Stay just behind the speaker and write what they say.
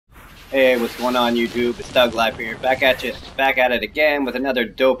Hey, what's going on YouTube? It's Doug Life here, back at it again with another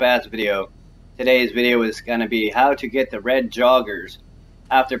dope-ass video. Today's video is going to be how to get the red joggers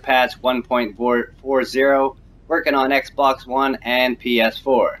after patch 1.40, working on Xbox One and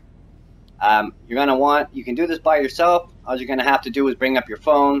PS4. You can do this by yourself. All you're going to have to do is bring up your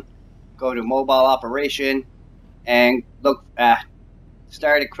phone, go to mobile operation, and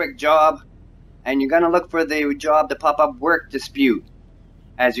start a quick job. And you're going to look for the job to pop up work dispute.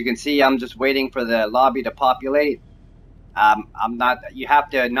 As you can see, I'm just waiting for the lobby to populate. You have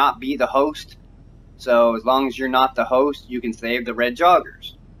to not be the host. So as long as you're not the host, you can save the red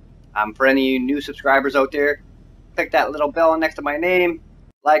joggers. For any new subscribers out there, click that little bell next to my name.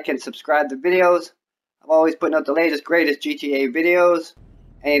 Like and subscribe to videos. I'm always putting out the latest, greatest GTA videos.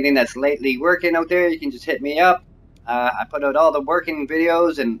 Anything that's lately working out there, you can just hit me up. I put out all the working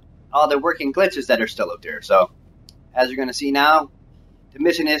videos and all the working glitches that are still out there. So, as you're going to see now, the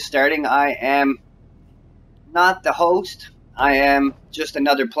mission is starting. I am not the host. I am just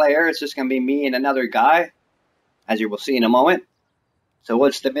another player. It's just going to be me and another guy, as you will see in a moment. So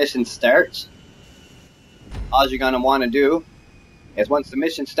once the mission starts, all you're going to want to do is once the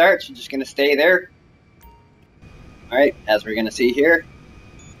mission starts, you're just going to stay there. Alright, as we're going to see here,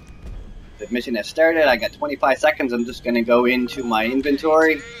 the mission has started. I got 25 seconds. I'm just going to go into my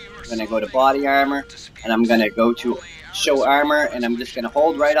inventory. I'm going to go to body armor, and I'm going to go to show armor, and I'm just going to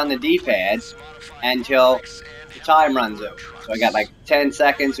hold right on the D-pad until the time runs out. So I got like 10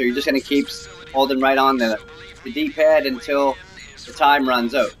 seconds, so you're just going to keep holding right on the D-pad until the time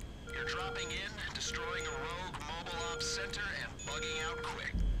runs out.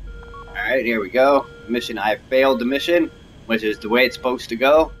 Alright, here we go. Mission, I failed the mission, which is the way it's supposed to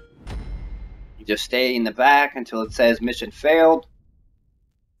go. You just stay in the back until it says mission failed.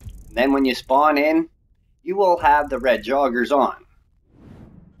 And then when you spawn in, you will have the red joggers on.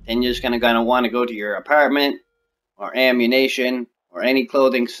 Then you're just gonna want to go to your apartment or ammunition or any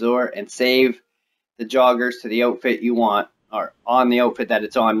clothing store and save the joggers to the outfit you want, or on the outfit that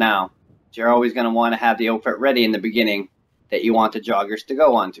it's on now. So you're always gonna want to have the outfit ready in the beginning that you want the joggers to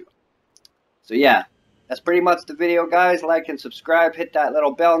go onto. So yeah, that's pretty much the video, guys. Like and subscribe. Hit that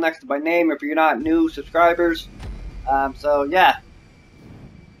little bell next to my name if you're not new subscribers. So yeah.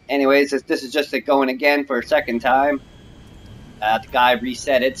 Anyways, this is just it going again for a second time. The guy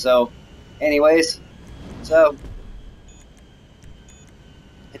reset it, so anyways, so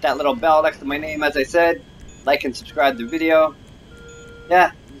hit that little bell next to my name, as I said. Like and subscribe to the video.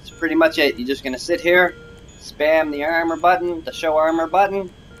 Yeah, that's pretty much it. You're just gonna sit here, spam the armor button, the show armor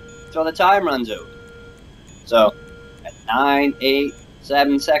button, until the time runs out. So at 9, 8,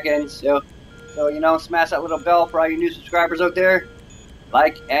 7 seconds, so you know, smash that little bell for all you new subscribers out there.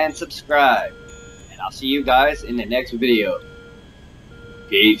 Like and subscribe. And I'll see you guys in the next video.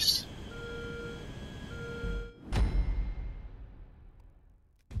 Peace.